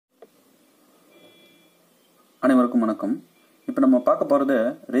அனைவருக்கும் வணக்கம். இப்போ நம்ம பார்க்க போகிறது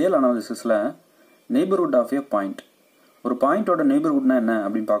real அனாலிசிஸில் neighbourhood of A point. ஒரு பாயிண்டோட நெய்பர்ஹுட்னா என்ன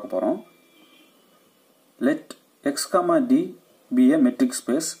அப்படின்னு பார்க்க போகிறோம். Let x, d be a metric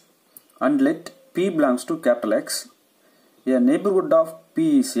space and let p belongs to capital X. A neighborhood of p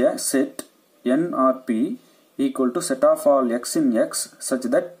is a set n or p equal to set of all x in X such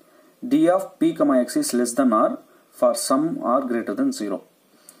that d of p, x is less than or for some or greater than 0.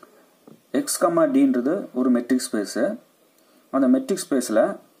 x, dன்றது ஒரு matric space. அந்த matric ஸ்பேஸில்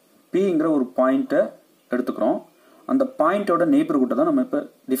pங்கிற ஒரு பாயிண்ட்டை எடுத்துக்கிறோம். அந்த பாயிண்டோட நெய்பர்ஹுட்டை தான் நம்ம இப்போ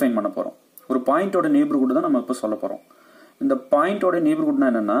டிஃபைன் பண்ண போகிறோம். ஒரு பாயிண்டோட நெய்பர்ஹுட் தான் நம்ம இப்போ சொல்ல போகிறோம். இந்த பாயிண்டோட நெய்பர்ஹுட்னா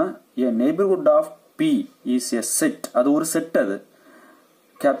என்னென்னா, ஏ neighbourhood of p is a set. அது ஒரு செட். அது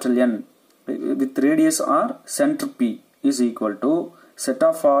capital N with radius R centre p is equal to set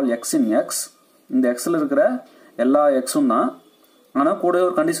of all x in X. இந்த எக்ஸில் இருக்கிற எல்லா எக்ஸும் தான், ஆனால் கூட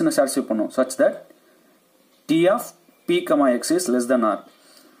ஒரு கண்டிஷனை சாட்டிஸ்ஃபை பண்ணும். Such that t of p, x is less than r.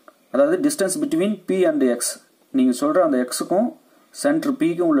 அதாவது distance between p and x. நீங்கள் சொல்கிற அந்த எக்ஸுக்கும் சென்டர்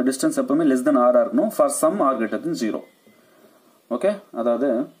pக்கும் உள்ள டிஸ்டன்ஸ் எப்பவுமே லெஸ் தென் r இருக்கணும். For some are greater than 0. Okay, அதாவது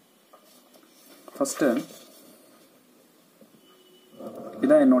ஃபஸ்ட்டு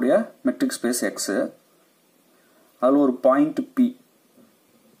இதான் என்னுடைய மெட்ரிக் ஸ்பேஸ் x. அதில் ஒரு பாயிண்ட் p.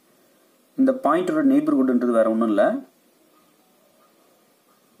 இந்த பாயிண்டோட நெய்பர்ஹுட்ன்றது வேற ஒன்றும் இல்லை,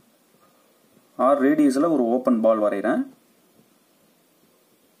 ஆர் ரேடியஸில் ஒரு ஓப்பன் பால் வரைகிறேன்.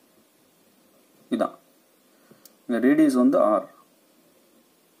 இதான் இந்த ரேடியஸ் வந்து ஆர்.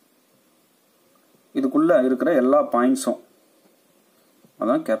 இதுக்குள்ள இருக்கிற எல்லா பாயிண்ட்ஸும்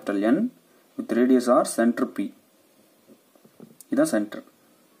அதான் capital N with radius R centre P. இதுதான் சென்டர்.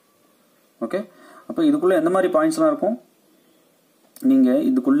 ஓகே, அப்போ இதுக்குள்ள எந்த மாதிரி பாயிண்ட்ஸ்லாம் இருக்கும்? நீங்கள்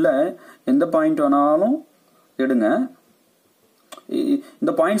இதுக்குள்ள எந்த பாயிண்ட் வேணாலும் எடுங்க.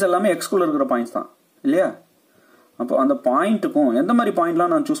 இந்த பாயிண்ட்ஸ் எல்லாமே எக்ஸ்குள்ள இருக்கிற பாயிண்ட்ஸ் தான் இல்லையா? அப்போ அந்த பாயிண்ட்டுக்கும் எந்த மாதிரி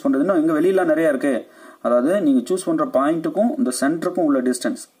பாயிண்ட்லாம் நான் சூஸ் பண்ணுறதுன்னா, இங்கே வெளியெலாம் நிறையா இருக்குது. அதாவது நீங்கள் சூஸ் பண்ணுற பாயிண்ட்டுக்கும் இந்த சென்டருக்கும் உள்ள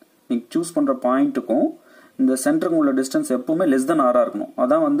டிஸ்டன்ஸ், நீங்கள் சூஸ் பண்ணுற பாயிண்ட்டுக்கும் இந்த சென்டருக்கும் உள்ள டிஸ்டன்ஸ் எப்பவுமே லெஸ் தென் ஆராக இருக்கணும்.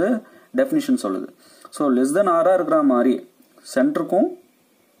 அதான் வந்து டெஃபினிஷன் சொல்லுது. ஸோ லெஸ் தென் ஆராக இருக்கிற மாதிரி சென்டருக்கும்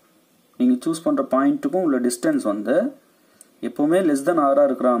நீங்கள் சூஸ் பண்ணுற பாயிண்ட்டுக்கும் உள்ள டிஸ்டன்ஸ் வந்து எப்பவுமே லெஸ் தென் ஆராக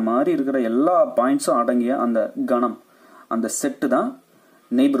இருக்கிற மாதிரி இருக்கிற எல்லா பாயிண்ட்ஸும் அடங்கிய அந்த கணம், அந்த செட்டு தான்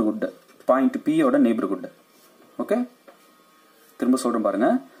நெய்பர்ஹுட். Point P-யோட neighbourhood. ஓகே, திரும்ப சொல்கிறேன் பாருங்க.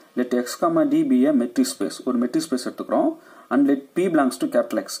 Let x, d be a metric space. ஒரு மெட்ரிக் ஸ்பேஸ் எடுத்துக்கிறோம். And let p belongs to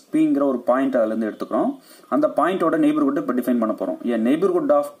capital X. Pங்கிற ஒரு பாயிண்ட் அதுலேருந்து எடுத்துக்கிறோம். அந்த பாயிண்டோட நெய்பர்ஹுட் இப்போ டிஃபைன் பண்ண போகிறோம். ஏ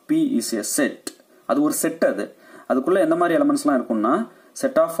neighbourhood of p is a set. அது ஒரு செட். அதுக்குள்ளே எந்த மாதிரி எலமெண்ட்ஸ்லாம் இருக்கும்னா,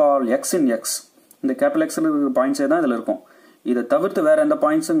 set of all x in X. இந்த கேபிட்டல் X இருக்கிற பாயிண்ட்ஸே தான் இதில் இருக்கும். இதை தவிர்த்து வேற எந்த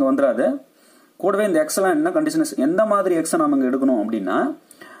பாயிண்ட்ஸும் இங்கே வந்துடாது. கூடவே இந்த எக்ஸ்லாம் என்ன கண்டிஷன்ஸ், எந்த மாதிரி எக்ஸை நம்ம இங்கே எடுக்கணும் அப்படின்னா,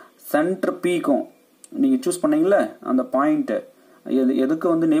 சென்டர் Pக்கும் நீங்கள் சூஸ் பண்ணீங்களே அந்த பாயிண்ட்டு, எதுக்கு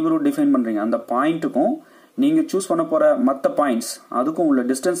வந்து நெய்பர்ஹுட் டிஃபைன் பண்ணுறீங்க, அந்த பாயிண்ட்டுக்கும் நீங்கள் சூஸ் பண்ண போகிற மற்ற பாயிண்ட்ஸ் அதுக்கும் உள்ள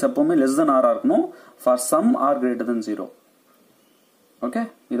டிஸ்டன்ஸ் எப்பவுமே லெஸ் தென் ஆராக இருக்கணும். For some are greater than 0. Okay,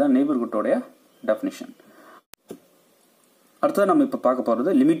 இதுதான் நெய்பர்ஹுட்டோடைய டெஃபினிஷன். அடுத்தது நம்ம இப்போ பார்க்க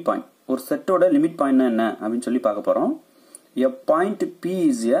போகிறது லிமிட் பாயிண்ட். ஒரு செட்டோட லிமிட் பாயிண்ட்னா என்ன அப்படின்னு சொல்லி பார்க்க போகிறோம். A point P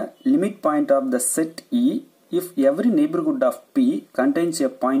is a limit point of the set E if every neighborhood of P contains a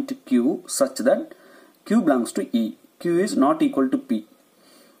point Q such that Q belongs to E. Q is not equal to P.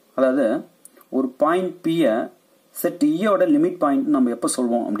 அதாவது ஒரு point P-யை set E-யோட limit point நம்ம எப்போ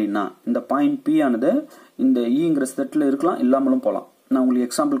சொல்வோம் அப்படின்னா, இந்த point P ஆனது இந்த E-ங்கிற settle இருக்கலாம், இல்லாமலும் போகலாம். நான் உங்களுக்கு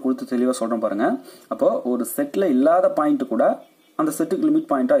எக்ஸாம்பிள் கொடுத்து தெளிவாக சொல்கிறேன் பாருங்கள். அப்போது ஒரு செட்டில் இல்லாத பாயிண்ட் கூட அந்த செட்டுக்கு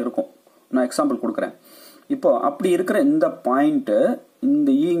லிமிட் பாயிண்ட்டாக இருக்கும். நான் எக்ஸாம்பிள் கொடுக்குறேன். இப்போ அப்படி இருக்கிற இந்த பாயிண்ட்டு, இந்த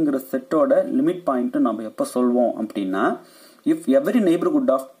ஈங்கிற செட்டோட லிமிட் பாயிண்ட்டு நம்ம எப்போ சொல்வோம் அப்படின்னா, if every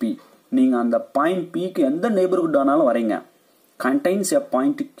neighbourhood of P, நீங்கள் அந்த பாயிண்ட் Pக்கு எந்த நெய்பர்ஹுட் ஆனாலும் வரீங்க, கண்டைன்ஸ் எ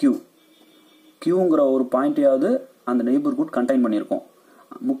பாயிண்ட் Q. Qங்கிற ஒரு பாயிண்ட்டையாவது அந்த நெய்பர்ஹுட் கண்டைன் பண்ணியிருக்கோம்.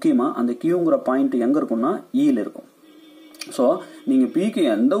 முக்கியமாக அந்த Qங்கிற பாயிண்ட் எங்கே இருக்கும்னா ஈயில் இருக்கும். ஸோ நீங்கள் Pக்கு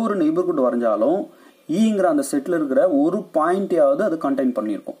எந்த ஒரு நெய்பர்ஹுட் வரைஞ்சாலும் ஈங்கிற அந்த செட்டில் இருக்கிற ஒரு பாயிண்ட்டையாவது அது கண்டைன்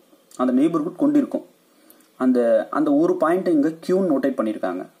பண்ணியிருக்கும், அந்த நெய்பர்ஹுட் கொண்டிருக்கும். அந்த ஒரு பாயிண்ட்டை இங்கே Qன்னு நோட்டேட்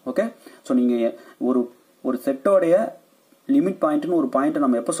பண்ணியிருக்காங்க. ஓகே, ஸோ நீங்கள் ஒரு செட்டோடைய லிமிட் பாயிண்ட்னு ஒரு பாயிண்ட்டை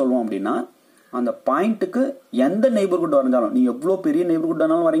நம்ம எப்போ சொல்லுவோம் அப்படின்னா, அந்த பாயிண்ட்டுக்கு எந்த நெய்பர்ஹுட் வரைஞ்சாலும், நீங்கள் எவ்வளோ பெரிய நெய்பர்ஹுட்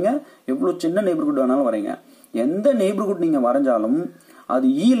வேணாலும் வரீங்க, எவ்வளோ சின்ன நெய்பர்ஹுட் வேணாலும் வரீங்க, எந்த நெய்பர்ஹுட் நீங்கள் வரைஞ்சாலும் அது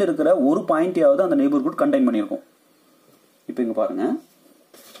ஈயில் இருக்கிற ஒரு பாயிண்ட்டையாவது அந்த நெய்பர்ஹுட் கண்டைன் பண்ணியிருக்கும். இப்போ இங்கே பாருங்க,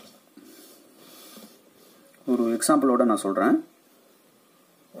 ஒரு எக்ஸாம்பிளோட நான் சொல்கிறேன்.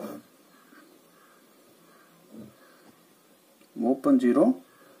 ஓப்பன் 0,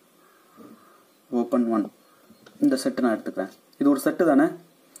 ஓப்பன் 1 இந்த செட்டு நான் எடுத்துக்கிறேன். இது ஒரு செட்டு தானே,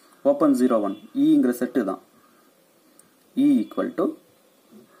 ஓப்பன் 0 1 ஈங்கிற செட்டு தான். E equal to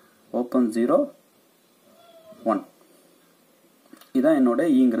open 0 1. இதான் என்னோட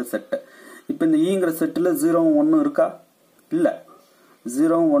ஈங்கிற செட்டு. இப்போ இந்த ஈங்கிற செட்டில் 0 1 இருக்கா? இல்லை.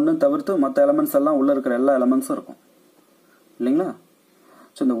 0 1 தவிர்த்து மற்ற எலமெண்ட்ஸ் எல்லாம் உள்ளே இருக்கிற எல்லா எலமெண்ட்ஸும் இருக்கும் இல்லைங்களா?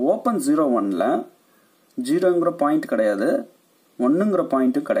 ஸோ இந்த ஓப்பன் 0 1ல் 0ங்கிற பாயிண்ட் கிடையாது, 1ங்கிற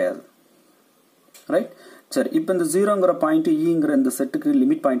பாயிண்ட்டும் கிடையாது. ரைட்? சரி, இப்போ இந்த 0ங்கிற பாயிண்ட் ஈங்கிற இந்த செட்டுக்கு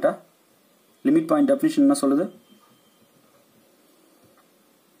லிமிட் பாயிண்டா? லிமிட் பாயிண்ட் டெஃபினிஷன் என்ன சொல்லுது?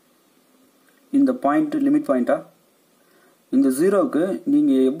 இந்த பாயிண்ட் லிமிட் பாயிண்டா? இந்த 0க்கு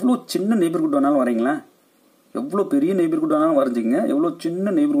நீங்கள் எவ்வளோ சின்ன நெய்பர்ஹுட் வேணாலும் வரீங்களா? எவ்வளோ பெரிய நெய்பர்ஹுட் வேணாலும் வரைஞ்சிங்க, எவ்வளோ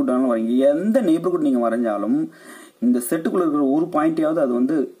சின்ன நெய்பர்ஹுட் வேணாலும் வரீங்க, எந்த நெய்பர்ஹுட் நீங்கள் வரைஞ்சாலும் இந்த செட்டுக்குள்ளே இருக்கிற ஒரு பாயிண்ட்டையாவது அது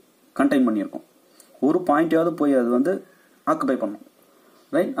வந்து கண்டெயின் பண்ணியிருக்கும். ஒரு பாயிண்ட்டையாவது போய் அது வந்து ஆக்குபை பண்ணும்.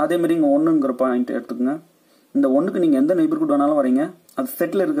 ரைட்? அதேமாதிரி இங்கே 1ங்கிற பாயிண்ட் எடுத்துக்கோங்க. இந்த 1க்கு நீங்கள் எந்த நெய்பர்ஹுட் வேணாலும் வரீங்க, அது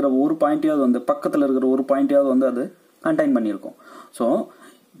செட்டில் இருக்கிற ஒரு பாயிண்ட்டையாவது வந்து பக்கத்தில் இருக்கிற ஒரு பாயிண்ட்டையாவது வந்து அது கண்டெயின் பண்ணியிருக்கும். ஸோ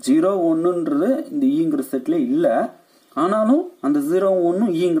 0 1ன்றது இந்த ஈங்கிற செட்டில் இல்லை, ஆனாலும் அந்த 0 1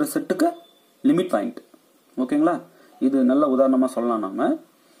 ஈங்கிற செட்டுக்கு லிமிட் பாயிண்ட். ஓகேங்களா? இது நல்ல உதாரணமாக சொல்லலாம் நாம.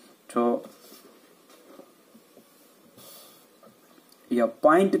 So a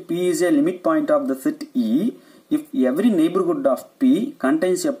point P is a limit point of the set E if every neighborhood of P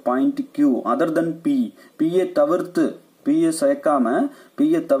contains a point Q other than P. P-ஐ தவிர்த்து, P-ஐ சேர்க்காம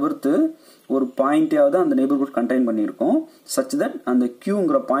P-ஐ தவிர்த்து ஒரு பாயிண்ட்டையாவது அந்த நெய்பர்ஹுட் கண்டெயின் பண்ணியிருக்கோம். such that அந்த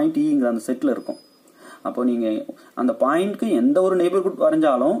Qங்கிற பாயிண்ட் Eங்கிற அந்த செட்டில் இருக்கும். அப்போ நீங்கள் அந்த பாயிண்ட்க்கு எந்த ஒரு நெய்பர்ஹுட்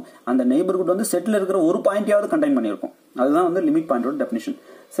வரைஞ்சாலும் அந்த நெய்பர்ஹுட் வந்து செட்டில் இருக்கிற ஒரு பாயிண்ட்டையாவது கண்டெயின் பண்ணியிருக்கும். அதுதான் வந்து லிமிட் பாயிண்டோட டெஃபினிஷன்.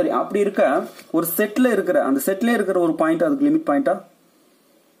 சரி, அப்படி இருக்க ஒரு செட்டில் இருக்கிற அந்த செட்டில் இருக்கிற ஒரு பாயிண்ட் அதுக்கு லிமிட் பாயிண்டா?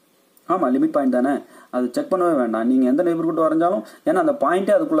 ஆமாம், லிமிட் பாயிண்ட் தானே. அது செக் பண்ணவே வேண்டாம். நீங்கள் எந்த நெய்பர்ஹுட் வரைஞ்சாலும், ஏன்னா அந்த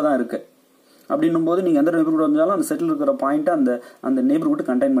பாயிண்ட்டே அதுக்குள்ளே தான் இருக்குது. அப்படின்னும் போது நீங்கள் எந்த நெய்பர்ஹுட் வரைஞ்சாலும் அந்த செட்டில் இருக்கிற பாயிண்ட்டை அந்த நெய்பர்ஹுட்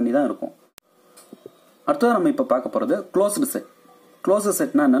கண்டெயின் பண்ணி தான் இருக்கும். அடுத்தது நம்ம இப்போ பார்க்க போகிறது க்ளோஸ்டு செட். க்ளோஸ்டு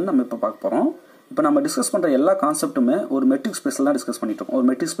செட்னா என்னன்னு நம்ம இப்போ பார்க்க போகிறோம். இப்போ நம்ம டிஸ்கஸ் பண்ணுற எல்லா கான்செப்ட்டுமே ஒரு மெட்ரிக் ஸ்பேஸில் தான் டிஸ்கஸ் பண்ணிட்டு இருக்கோம். ஒரு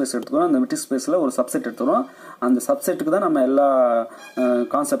மெட்ரிக் ஸ்பேஸ் எடுத்துக்கிறோம், அந்த மெட்ரிக் ஸ்பேஸில் ஒரு சப்செட் எடுத்துக்கிறோம், அந்த சப்செட்டுக்கு தான் நம்ம எல்லா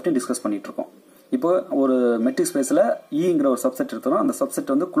கான்செப்டையும் டிஸ்கஸ் பண்ணிட்டு இருக்கோம். இப்போ ஒரு மெட்ரிக் ஸ்பேஸில் ஈங்கிற ஒரு சப்செட் எடுத்துக்கிறோம், அந்த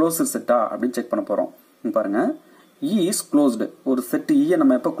சப்செட் வந்து க்ளோஸ்டு செட்டா அப்படின்னு செக் பண்ண போகிறோம். பாருங்க, இ இஸ் க்ளோஸ்டு. ஒரு செட் ஈயை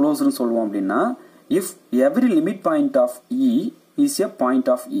நம்ம எப்போ க்ளோஸ்டுன்னு சொல்லுவோம் அப்படின்னா, if every limit point of E is a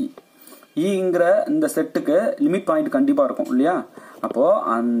point of இ. ஈங்கிற இந்த செட்டுக்கு லிமிட் பாயிண்ட் கண்டிப்பாக இருக்கும் இல்லையா? அப்போ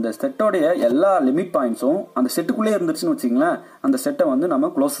அந்த செட்டோடைய எல்லா லிமிட் பாயிண்ட்ஸும் அந்த செட்டுக்குள்ளே இருந்துச்சுன்னு வச்சிங்களேன், அந்த செட்டை வந்து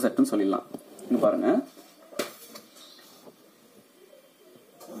நம்ம க்ளோஸ் செட்டுன்னு சொல்லிடலாம். இங்க பாருங்க,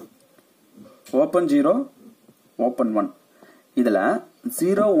 ஓப்பன் 0 ஓப்பன் 1, இதில்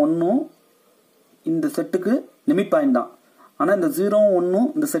 0 1 இந்த செட்டுக்கு லிமிட் பாயிண்ட் தான். ஆனால் இந்த 0 1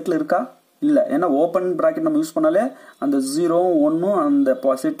 இந்த செட்டில் இருக்கா? இல்லை. ஏன்னா ஓப்பன் ப்ராக்கெட் நம்ம யூஸ் பண்ணாலே அந்த 0 1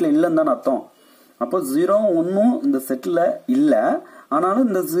 அந்த செட்டில் இல்லைன்னு தானே அர்த்தம். அப்போ 0 1 இந்த செட்டில் இல்லை, ஆனாலும்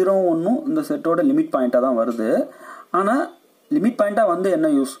இந்த 0 1 இந்த செட்டோட லிமிட் பாயிண்ட்டாக தான் வருது. ஆனால் லிமிட் பாயிண்ட்டாக வந்து என்ன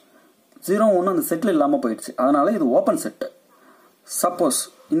யூஸ்? 0 1 அந்த செட்டில் இல்லாமல் போயிடுச்சு, அதனால இது ஓப்பன் செட்டு. சப்போஸ்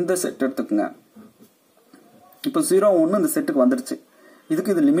இந்த செட் எடுத்துக்கோங்க, இப்போ 0 1 இந்த செட்டுக்கு வந்துடுச்சு,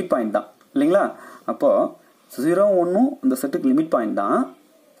 இதுக்கு இது லிமிட் பாயிண்ட் தான் இல்லைங்களா? அப்போது 0 1 இந்த செட்டுக்கு லிமிட் பாயிண்ட் தான்,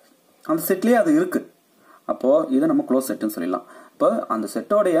 அந்த செட்லேயே அது இருக்குது. அப்போது இதை நம்ம க்ளோஸ் செட்டுன்னு சொல்லிடலாம். இப்போ அந்த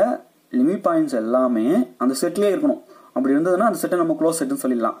செட்டோடைய லிமிட் பாயிண்ட்ஸ் எல்லாமே அந்த செட்லேயே இருக்கணும். அப்படி இருந்ததுன்னா அந்த செட்டை நம்ம க்ளோஸ் செட்டுன்னு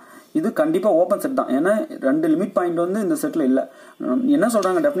சொல்லிடலாம். இது கண்டிப்பாக ஓப்பன் செட் தான், ஏன்னா 2 லிமிட் பாயிண்ட் வந்து இந்த செட்டில் இல்லை. என்ன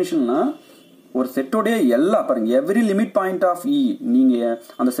சொல்கிறாங்க டெஃபினிஷன்னா, ஒரு செட்டோடைய எல்லா பாருங்க, எவ்ரி லிமிட் பாயிண்ட் ஆஃப் இ, நீங்கள்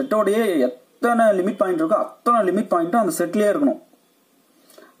அந்த செட்டோடைய எத்தனை லிமிட் பாயிண்ட் இருக்கோ அத்தனை லிமிட் பாயிண்ட்டும் அந்த செட்லேயே இருக்கணும்.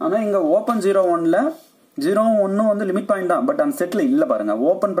 ஆனால் இங்கே ஓப்பன் 0 1ல் 0 1 வந்து லிமிட் பாயிண்ட் தான், பட் அந்த செட்டில் இல்லை. பாருங்க,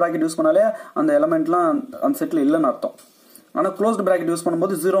 ஓப்பன் ப்ராக்கெட் யூஸ் பண்ணாலே அந்த எலமெண்ட்லாம் அந்த செட்டில் இல்லைன்னு அர்த்தம். ஆனால் க்ளோஸ்டு ப்ராக்கெட் யூஸ்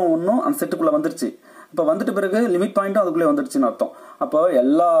பண்ணும்போது 0 1 அந்த செட்டுக்குள்ளே வந்துருச்சு. இப்போ வந்துட்டு பிறகு லிமிட் பாயிண்ட்டும் அதுக்குள்ளே வந்துருச்சுன்னு அர்த்தம். அப்போ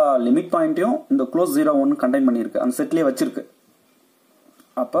எல்லா லிமிட் பாயிண்ட்டையும் இந்த க்ளோஸ் 0 1 கண்டெயின் பண்ணியிருக்கு, அந்த செட்லேயே வச்சிருக்கு.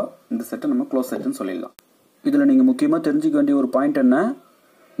 அப்போ இந்த செட்டை நம்ம க்ளோஸ் செட்டுன்னு சொல்லிடலாம். இதில் நீங்கள் முக்கியமாக தெரிஞ்சுக்க வேண்டிய ஒரு பாயிண்ட் என்ன,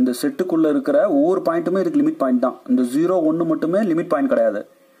 இந்த செட்டுக்குள்ளே இருக்கிற ஒவ்வொரு பாயிண்ட்டுமே இதுக்கு லிமிட் பாயிண்ட் தான். இந்த 0 1 மட்டுமே லிமிட் பாயிண்ட் கிடையாது.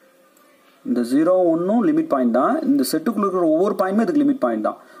 இந்த 0 1 லிமிட் பாயிண்ட் தான், இந்த செட்டுக்குள்ளே இருக்கிற ஒவ்வொரு பாயிண்ட்டுமே இதுக்கு லிமிட் பாயிண்ட்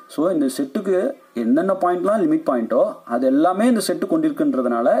தான். ஸோ இந்த செட்டுக்கு என்னென்ன பாயிண்ட்லாம் லிமிட் பாயிண்ட்டோ அது எல்லாமே இந்த செட்டு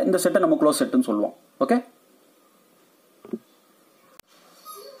கொண்டிருக்குன்றதுனால இந்த செட்டை நம்ம க்ளோஸ் செட்டுன்னு சொல்லுவோம். ஓகே,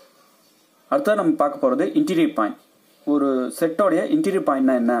 அடுத்தது நம்ம பார்க்க போகிறது இன்டீரியர் பாயிண்ட். ஒரு செட்டோடைய இன்டீரியர்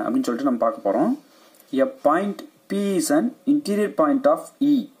பாயிண்ட்னா என்ன அப்படின்னு சொல்லிட்டு நம்ம பார்க்க போகிறோம். எ point P is an interior point of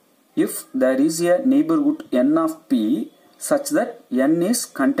E if there is a neighborhood n of P such that n is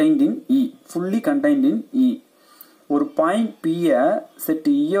contained in E, fully contained in E. ஒரு பாயிண்ட் P-ய செட்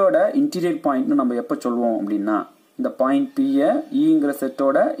E-யோட இன்டீரியர் பாயிண்ட்னு நம்ம எப்போ சொல்லுவோம் அப்படின்னா, இந்த பாயிண்ட் P-ய Eங்கிற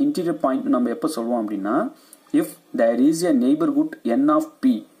செட்டோட interior point நம்ம எப்போ சொல்லுவோம் அப்படின்னா, if there is a neighborhood n of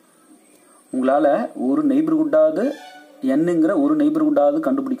p. உங்களால ஒரு நெய்பர்ஹுட்டாவது என்னங்கிற ஒரு நெய்பர்ஹுட்டாவது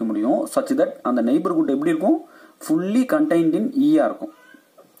கண்டுபிடிக்க முடியும் such that அந்த நெய்பர்ஹுட் எப்படி இருக்கும் fully contained in E ஆ இருக்கும்.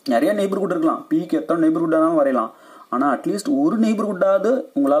 நிறைய நெய்பர்ஹுட் இருக்கலாம், p க்கு எத்தனை நெய்பர்ஹுட் ஆனாலும் வரையலாம். ஆனா அட்லீஸ்ட் ஒரு நெய்பர்ஹுட்டாவது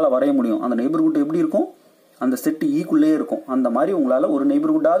உங்களால வரைய முடியும். அந்த நெய்பர்ஹுட் எப்படி இருக்கும், அந்த செட் E குள்ளே இருக்கும். அந்த மாதிரி உங்களால ஒரு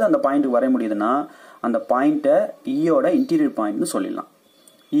நெய்பர்ஹுட்டாவது அந்த பாயிண்ட்க்கு வரைய முடியுதுன்னா அந்த பாயிண்ட்டை E யோட இன்டீரியர் பாயிண்ட்னு சொல்லிடலாம்.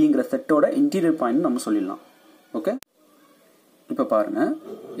 Eங்கிற செட்டோட இன்டீரியர் பாயிண்ட் நம்ம சொல்லிடலாம். ஓகே, இப்போ பாருங்க,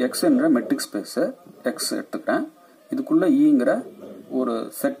 எக்ஸ் என்ற மெட்ரிக் ஸ்பேஸ் எக்ஸ் எடுத்துக்கிறேன். இதுக்குள்ள ஈங்கிற ஒரு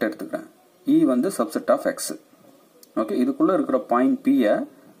செட் எடுத்துக்கிறேன். இ வந்து சப்செட் ஆஃப் எக்ஸ். ஓகே, இதுக்குள்ள இருக்கிற பாயிண்ட் பியை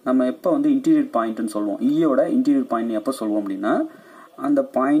நம்ம எப்போ வந்து இன்டீரியர் பாயிண்ட்னு சொல்லுவோம், ஈயோட இன்டீரியர் பாயிண்ட் எப்போ சொல்லுவோம் அப்படின்னா அந்த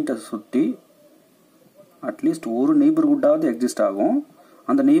பாயிண்ட்டை சுற்றி அட்லீஸ்ட் ஒரு நெய்பர்ஹுட்டாவது எக்ஸிஸ்ட் ஆகும்.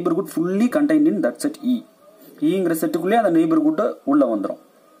 அந்த neighbourhood fully contained in that set இ. ஈங்கிற செட்டுக்குள்ளேயே அந்த நெய்பர்ஹுட் உள்ள வந்துடும்.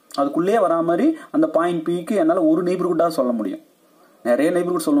 அதுக்குள்ளேயே வரா மாதிரி அந்த பாயிண்ட் பிக்கு என்னால் ஒரு நெய்பர்ஹுட்டாக சொல்ல முடியும். நிறைய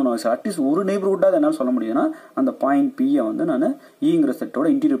நெய்பர்ஹுட் சொல்லணும், அட்லீஸ்ட் ஒரு நெய்பர்ஹுட்டாக என்னால் சொல்ல முடியும்னா அந்த பாயிண்ட் பியை வந்து நான் ஈங்கிற செட்டோட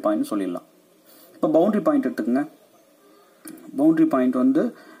இன்டீரியர் பாயிண்ட் சொல்லிடலாம். இப்போ பவுண்டரி பாயிண்ட் எடுத்துக்கோங்க. பவுண்டரி பாயிண்ட் வந்து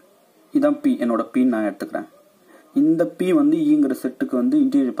இதான் பி, என்னோட பின்னு நான் எடுத்துக்கிறேன். இந்த பி வந்து ஈங்கிற செட்டுக்கு வந்து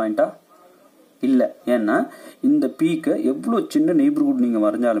இன்டீரியர் பாயிண்டா இல்லை. ஏன்னா இந்த பிக்கு எவ்வளோ சின்ன நெய்பர்ஹுட் நீங்கள்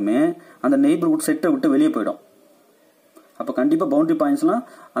வரைஞ்சாலுமே அந்த நெய்பர்ஹுட் செட்டை விட்டு வெளியே போயிடும். அப்போ கண்டிப்பாக பவுண்டரி பாயிண்ட்ஸ்லாம்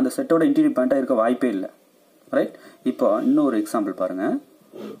அந்த செட்டோட இன்டீரியர் பாயிண்டாக இருக்க வாய்ப்பே இல்லை. ரைட், இப்போ இன்னொரு எக்ஸாம்பிள் பாருங்க.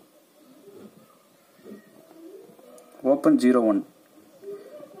 ஓப்பன் 0 1.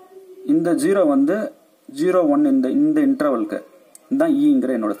 இந்த 0 வந்து 0 1 இந்த இன்டர்வலுக்கு இதுதான்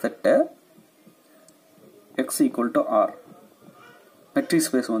ஈங்கிற என்னோட set. X equal to R. Metric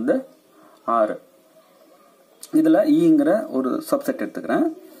space வந்து 6. இதில் ஈங்கிற ஒரு சப்செட் எடுத்துக்கிறேன்.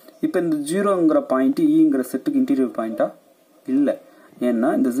 இப்போ இந்த 0ங்கிற பாயிண்ட் ஈங்கிற செட்டுக்கு இன்டீரியர் பாயிண்டா இல்லை. ஏன்னா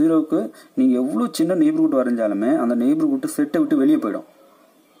இந்த 0க்கு நீங்கள் எவ்வளோ சின்ன நெய்பர்ஹுட் வரைஞ்சாலுமே அந்த நெய்பர்ஹுட் செட்டை விட்டு வெளியே போயிடும்.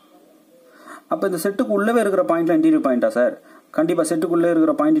 அப்போ இந்த செட்டுக்கு உள்ளவே இருக்கிற பாயிண்ட்ல இன்டீரியர் பாயிண்டா சார்? கண்டிப்பாக செட்டுக்குள்ளே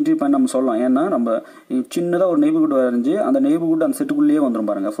இருக்கிற பாயிண்ட் இன்டீரியர் பாயிண்ட் நம்ம சொல்லலாம். ஏன்னா நம்ம சின்னதாக ஒரு நெய்பர்ஹுட் வரைஞ்சி அந்த நெய்பர்ஹுட் அந்த செட்டுக்குள்ளேயே வந்துடும்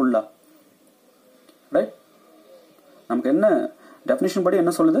பாருங்க ஃபுல்லாக. ரைட், நமக்கு என்ன டெஃபினிஷன் படி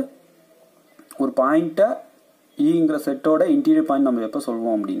என்ன சொல்லுது, ஒரு பாயிண்ட்டை ஈங்கிற செட்டோட இன்டீரியர் பாயிண்ட் நம்ம எப்போ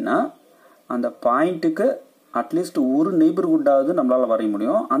சொல்லுவோம் அப்படின்னா அந்த பாயிண்ட்டுக்கு அட்லீஸ்ட் ஒரு நெய்பர்ஹுட்டாவது நம்மளால் வரைய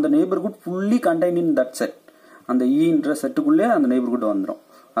முடியும். அந்த neighbourhood fully contained in that set. அந்த ஈன்ற செட்டுக்குள்ளே அந்த நெய்பர்ஹுட் வந்துடும்.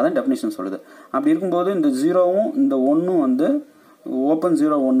 அதான் டெஃபினிஷன் சொல்லுது. அப்படி இருக்கும்போது இந்த 0வும் இந்த 1ம் வந்து ஓப்பன்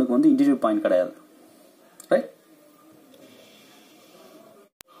 0 1க்கு வந்து இன்டீரியர் பாயிண்ட் கிடையாது. ரைட்,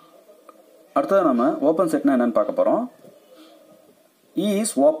 அடுத்தது நம்ம ஓப்பன் செட்னா என்னன்னு பார்க்க போகிறோம். E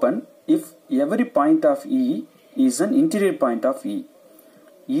is open if every point of E is an interior point of E.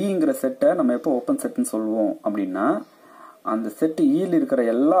 ஈங்கிற செட்டை நம்ம எப்போ ஓப்பன் செட்னு சொல்லுவோம் அப்படின்னா அந்த செட்டு ஈல இருக்கிற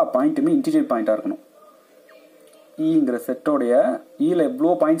எல்லா பாயிண்ட்டுமே இன்டீரியர் பாயிண்டாக இருக்கணும். ஈங்கிற செட்டோடைய ஈல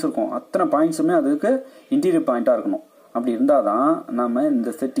எவ்வளோ பாயிண்ட்ஸ் இருக்கும் அத்தனை பாயிண்ட்ஸுமே அதுக்கு இன்டீரியர் பாயிண்டாக இருக்கணும். அப்படி இருந்தால் தான் நம்ம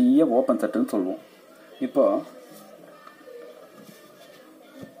இந்த செட் ஈயை ஓப்பன் செட்டுன்னு சொல்லுவோம். இப்போ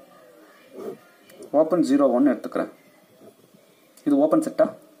ஓப்பன் 0 1 எடுத்துக்கிறேன். இது ஓப்பன் செட்டா?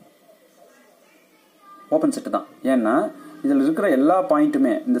 ஓப்பன் செட்டு தான். ஏன்னா இதில் இருக்கிற எல்லா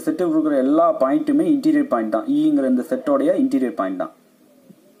பாயிண்ட்டுமே இந்த செட்டுக்கு இருக்கிற எல்லா பாயிண்ட்டுமே இன்டீரியர் பாயிண்ட் தான். ஈங்கிற இந்த செட்டோடைய இன்டீரியர் பாயிண்ட் தான்.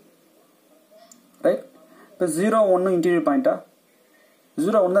 ரைட், இப்போ 0 1 இன்டீரியர் பாயிண்டா?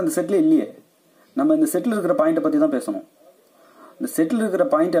 0 1 அந்த செட்டில் இல்லையே. நம்ம இந்த செட்டில் இருக்கிற பாயிண்ட்டை பற்றி தான் பேசணும். இந்த செட்டில் இருக்கிற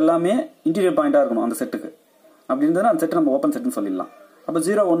பாயிண்ட் எல்லாமே இன்டீரியர் பாயிண்டாக இருக்கணும் அந்த செட்டுக்கு. அப்படி இருந்ததுன்னா அந்த செட்டை நம்ம ஓப்பன் செட்டுன்னு சொல்லிடலாம். அப்போ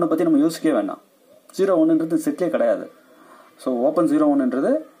 0 1 பற்றி நம்ம யோசிக்கவே வேண்டாம். 0 1ன்றது செட்லேயே கிடையாது. ஸோ ஓப்பன் 0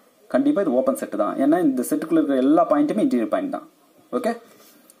 1ன்றது கண்டிப்பாக இது ஓப்பன் செட்டு தான். ஏன்னா இந்த செட்டுக்குள்ள இருக்கிற எல்லா பாயிண்ட்டுமே இன்டீரியர் பாயிண்ட் தான். ஓகே,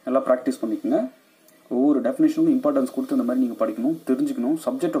 எல்லாம் ப்ராக்டிஸ் பண்ணிக்கோங்க. ஒவ்வொரு டெஃபினேஷனுக்கும் இம்பார்ட்டன்ஸ் கொடுத்து இந்த மாதிரி நீங்கள் படிக்கணும், தெரிஞ்சுக்கணும்,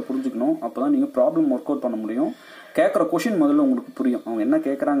 சப்ஜெக்டை புரிஞ்சுக்கணும். அப்போ தான் நீங்கள் ப்ராப்ளம் ஒர்க் அவுட் பண்ண முடியும். கேட்குற கொஷின் முதல்ல உங்களுக்கு புரியும், அவங்க என்ன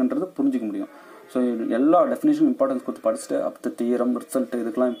கேட்குறாங்கன்றது புரிஞ்சிக்க முடியும். ஸோ எல்லா டெஃபினேஷனுக்கும் இம்பார்ட்டன்ஸ் கொடுத்து படிச்சுட்டு அப்போ தியரம் ரிசல்ட்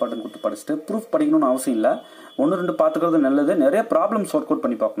இதுக்கெல்லாம் இம்பார்ட்டன்ஸ் கொடுத்து படிச்சுட்டு ப்ரூஃப் படிக்கணும்னு அவசியம் இல்லை. 1 2 பார்த்துக்கிறது நல்லது. நிறைய ப்ராப்ளம்ஸ் ஒர்க் அவுட்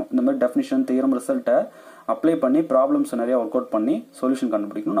பண்ணி பார்க்கணும். இந்த மாதிரி டெஃபினேஷன் தியரம் ரிசல்ட்டை அப்ளை பண்ணி ப்ராப்ளம்ஸ் நிறைய ஒர்க் அவுட் பண்ணி சொல்யூஷன்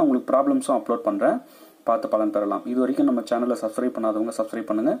கண்டுபிடிக்கணும். நான் உங்களுக்கு ப்ராப்ளம்ஸும் அப்லோட் பண்ணுறேன், பார்த்து பலன் பெறலாம். இது வரைக்கும் நம்ம சேனலை சப்ஸ்கிரைப் பண்ணாதவங்க சப்ஸ்கிரைப்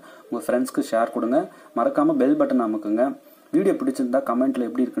பண்ணுங்கள், உங்கள் ஃப்ரெண்ட்ஸ்க்கு ஷேர் கொடுங்க, மறக்காமல் பெல் பட்டன் அமுக்குங்க. வீடியோ பிடிச்சிருந்தா கமெண்ட்டில்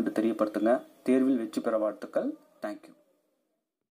எப்படி இருக்குன்ட்டு தெரியப்படுத்துங்க. தேர்வில் வெற்றி பெற வாழ்த்துக்கள். தேங்க்யூ.